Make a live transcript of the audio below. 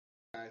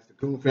Guys, the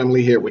Coon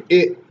family here with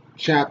It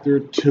Chapter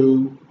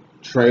 2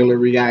 trailer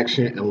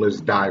reaction, and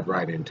let's dive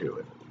right into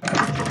it.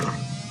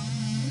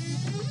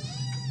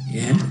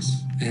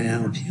 Yes, can I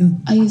help you?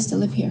 I used to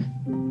live here.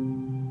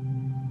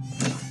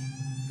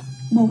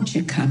 Won't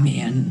you come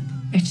in?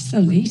 It's the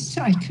least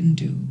I can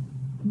do.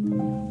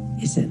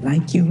 Is it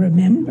like you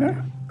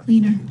remember?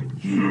 Cleaner.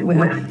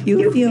 Well,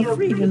 you feel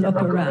free to look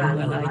around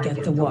while I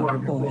get the water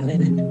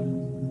boiling.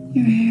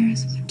 Your hair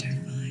is winter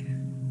fire.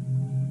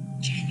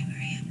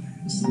 January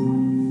embers.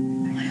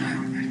 My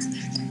heart burns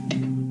there.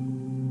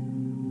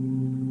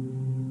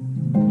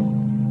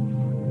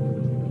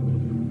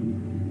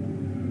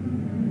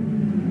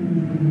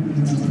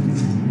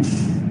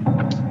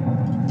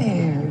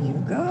 There you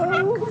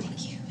go.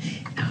 Thank you.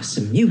 Now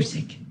some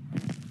music.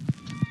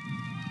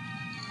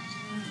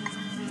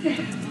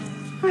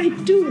 I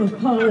do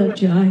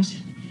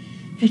apologize.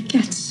 It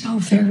gets so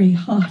very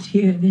hot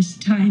here this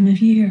time of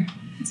year.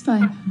 It's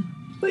fine.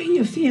 But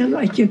you feel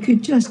like you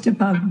could just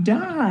about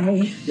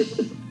die.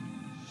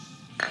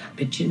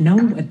 But you know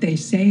what they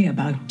say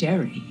about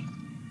Derry?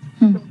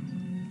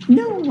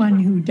 No one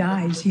who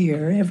dies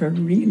here ever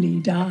really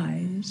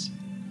dies.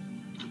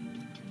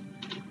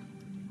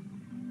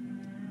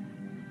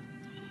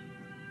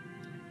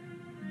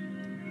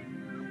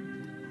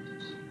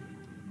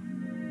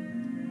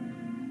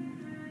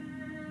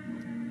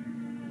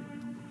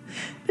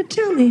 But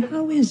tell me,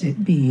 how is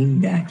it being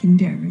back in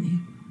Derry?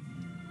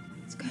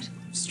 It's good.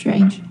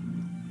 Strange.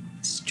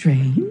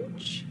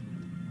 Strange?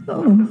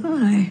 Oh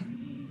my.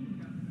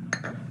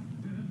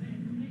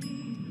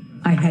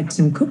 I had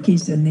some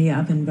cookies in the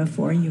oven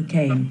before you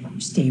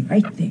came. Stay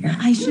right there.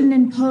 I shouldn't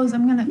impose.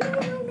 I'm gonna.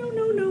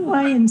 No,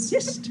 I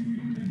insist.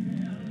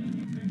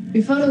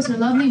 Your photos are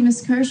lovely,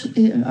 Miss Kirsch.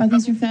 Are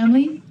these your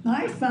family?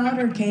 My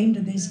father came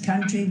to this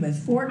country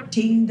with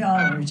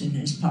 $14 in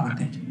his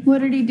pocket. What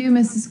did he do,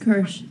 Mrs.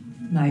 Kirsch?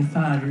 My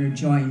father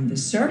joined the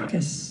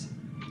circus.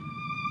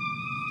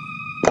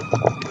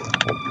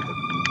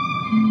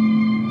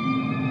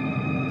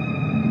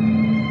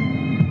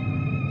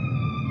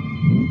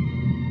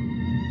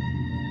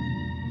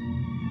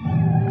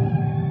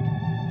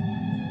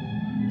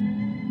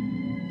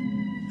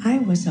 I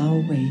was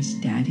always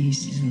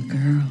Daddy's little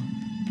girl.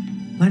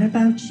 What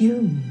about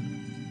you?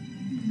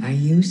 Are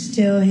you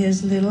still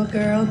his little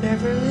girl,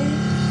 Beverly?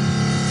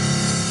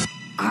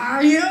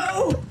 Are you?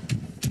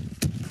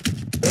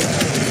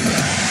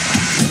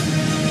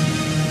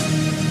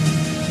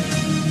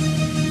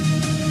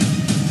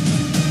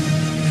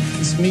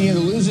 This meeting of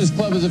the Losers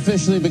Club has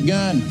officially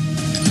begun.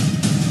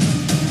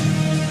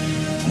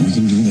 We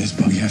can do this,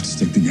 but we have to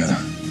stick together.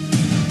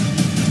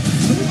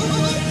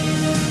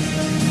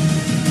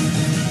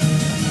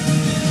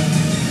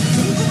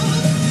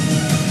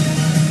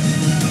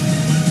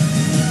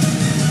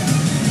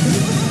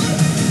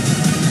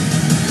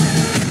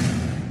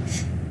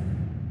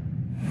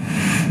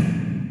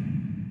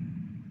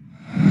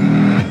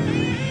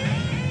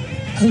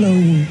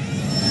 Hello.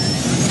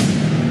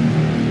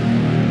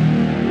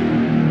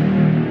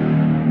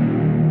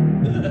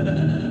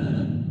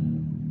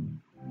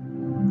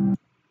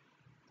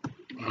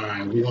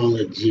 Alright, we're gonna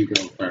let G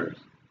go first.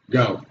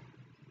 Go.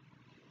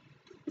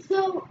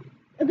 So,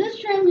 this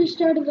trailer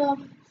started off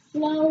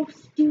slow,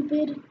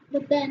 stupid,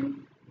 but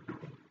then,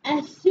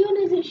 as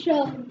soon as it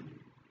showed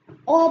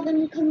all of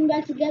them coming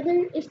back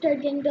together, it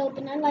started getting dope,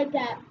 and I like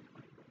that.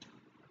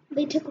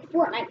 They took a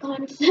Fortnite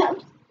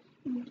concept,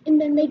 and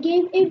then they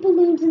gave 8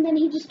 balloons, and then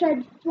he just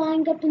started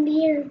flying up in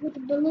the air with the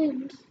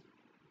balloons.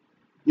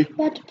 Yeah.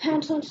 About to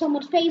pounce on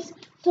someone's face,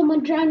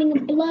 someone drowning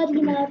in blood,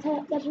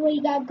 that's where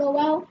you gotta go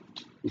out.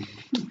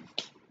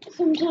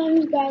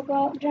 Sometimes you gotta go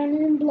out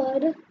drowning in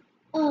blood.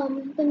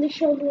 Then they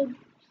showed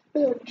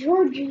little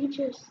Georgie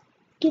just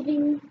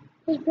giving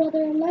his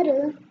brother a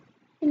letter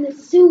in the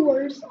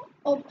sewers,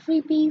 all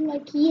creepy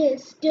like he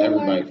is. Still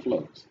Everybody aren't.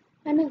 floats.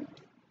 I know.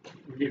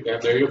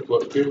 You'll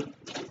float too.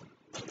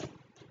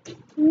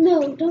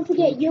 No, don't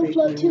forget, you'll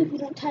float too if you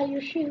don't tie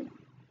your shoe.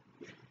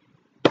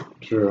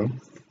 True.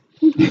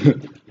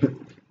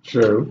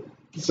 True.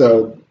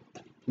 So,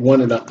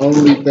 one of the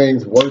only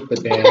things worth the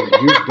damn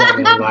you've done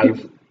in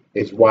life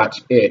is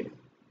watch It.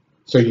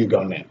 So you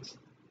go next.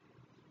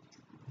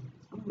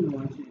 I'm gonna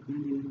watch it. I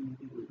didn't know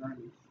anything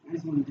regardless. I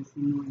just wanted to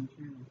see more in the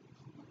trailer.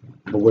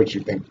 But what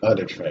you think of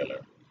the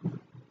trailer?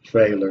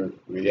 Trailer,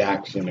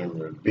 reaction,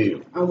 and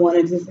review. I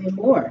wanted to see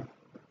more.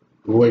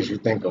 What you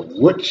think of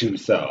what you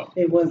saw?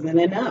 It wasn't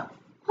enough.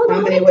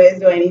 How many ways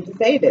do I need to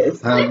say this?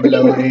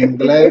 Hablo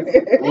inglés.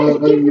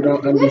 You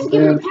don't Let's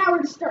give him understand? power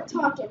to start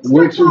talking.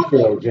 What you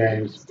feel,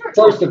 James?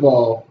 First of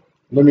all,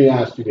 let me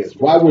ask you this.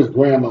 Why was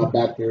Grandma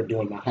back there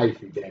doing the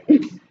hyphy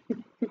dance?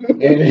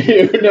 And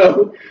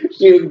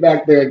she was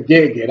back there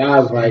gigging. I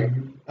was like,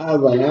 I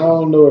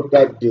don't know if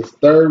that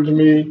disturbs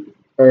me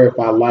or if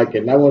I like it.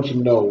 And I want you to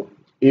know,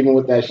 even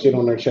with that shit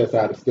on her chest,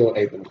 I'd have still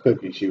ate them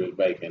cookies she was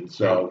baking.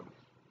 So,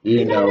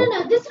 No,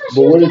 this is what she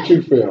But was what did doing.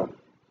 you feel?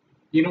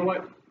 You know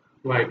what?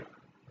 Like,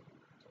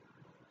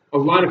 a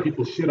lot of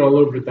people shit all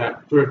over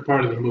that third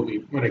part of the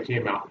movie when it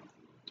came out.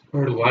 I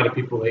heard a lot of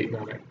people hating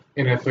on it.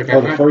 And it's like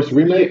Oh, the first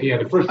remake? Yeah,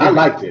 the first. I remake.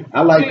 liked it.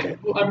 I liked it.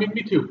 Well, I mean,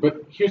 me too.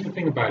 But here's the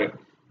thing about it: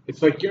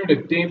 it's like you're in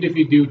a damned if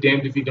you do,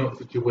 damned if you don't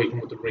situation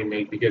with the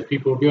remake because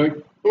people will be like,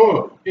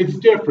 "Oh, it's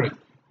different,"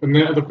 and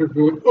then other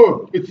people are like,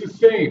 "Oh, it's the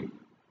same."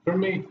 For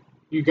me,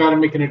 you got to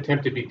make an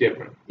attempt to be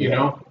different, you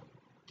know.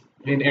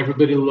 And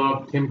everybody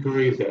loved Tim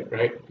Curry's it,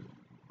 right?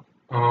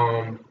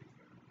 Was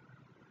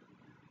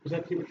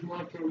that the original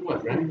actor or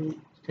what? Right?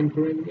 Tim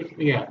Curry in the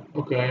original? Yeah.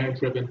 Okay, I'm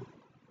tripping.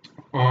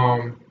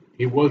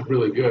 He was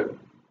really good.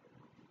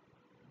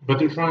 But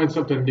they're trying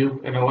something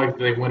new, and I like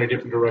that they went a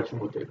different direction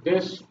with it.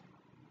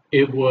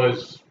 It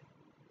was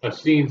a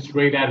scene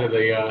straight out of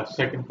the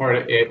second part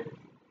of It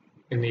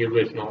in the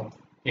original,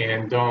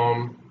 and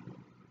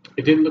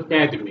it didn't look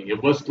bad to me.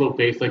 It was slow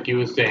paced, like you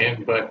were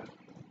saying, but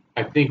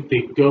I think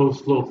they go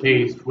slow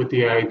paced with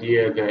the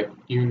idea that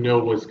you know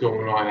what's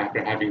going on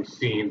after having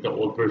seen the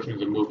old version of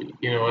the movie.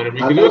 You know what I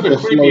mean? I Because like it the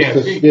was a creepy slow ass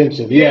scene.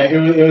 suspension. Yeah,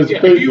 it was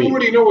creepy. If you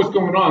already know what's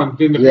going on,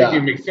 then the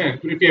preview makes sense.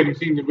 But if you haven't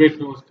seen the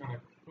original, it's kind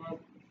of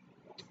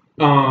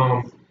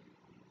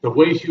the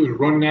way she was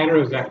running at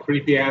her as that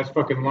creepy ass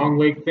fucking long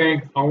leg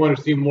thing. I want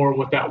to see more of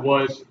what that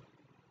was.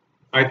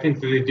 I think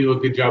that they do a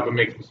good job of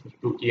making some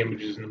spooky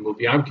images in the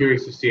movie. I'm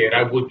curious to see it.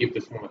 I would give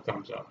this one a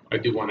thumbs up. I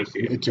do want to see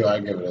it. Me too. I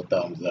give it a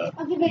thumbs up.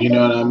 Okay, You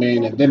know what I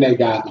mean? And then they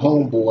got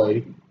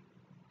Homeboy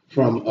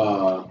from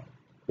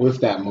what's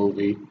that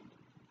movie?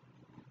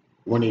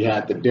 When he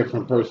had the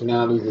different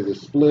personalities of the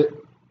Split.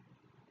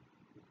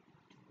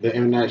 The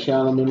M. Night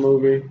Shyamalan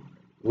movie.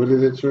 What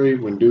is it, Tree?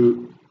 When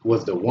dude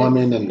was the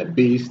woman and the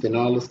beast and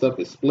all the stuff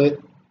is split.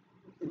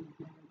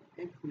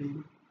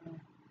 X-Men.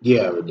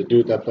 Yeah, the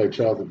dude that played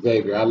Charles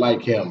Xavier. I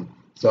like him.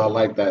 So I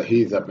like that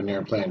he's up in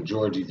there playing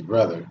Georgie's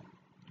brother.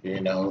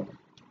 You know,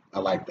 I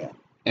like that.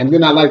 And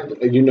then I like,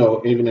 you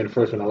know, even in the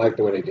first one, I like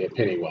the way they did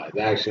Pennywise. I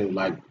actually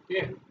like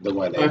the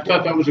way they I did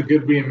thought that it. was a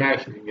good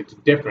reimagining. It's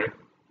different,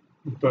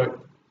 but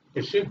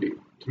it should be,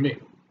 to me.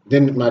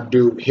 Then my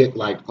dude hit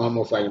like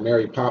almost like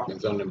Mary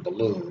Poppins on them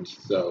balloons.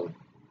 So,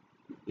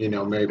 you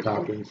know, Mary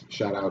Poppins,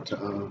 shout out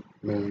to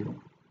Mary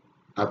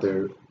out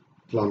there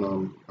flown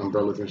on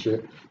umbrellas and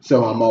shit.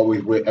 So I'm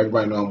always with,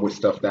 everybody know I'm with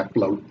stuff that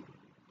float.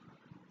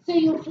 So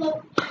you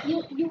float,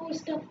 you were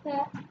stuff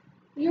that,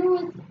 you're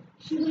with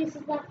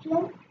shoelaces that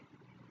float?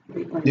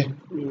 Yeah.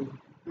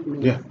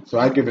 Yeah, so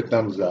I give it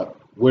thumbs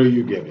up. What do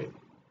you give it?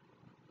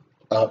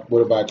 What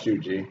about you,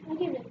 G? I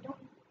give it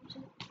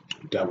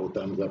Double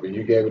thumbs up, and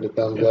you gave it a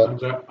thumbs Yeah, up.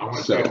 thumbs up. I want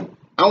to see it. So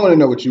I want to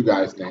know what you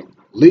guys think.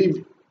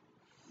 Leave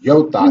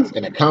your thoughts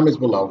in the comments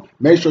below.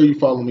 Make sure you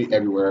follow me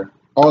everywhere.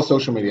 All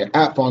social media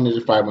at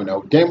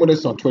FallNinja510. Game with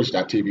us on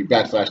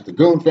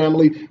twitch.tv/TheGoon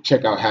Family.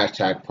 Check out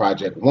hashtag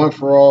Project One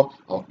for All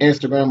on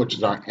Instagram, which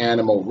is our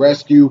animal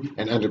rescue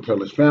and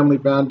Underprivileged Family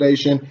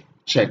Foundation.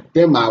 Check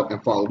them out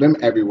and follow them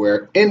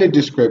everywhere in the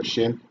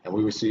description. And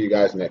we will see you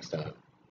guys next time.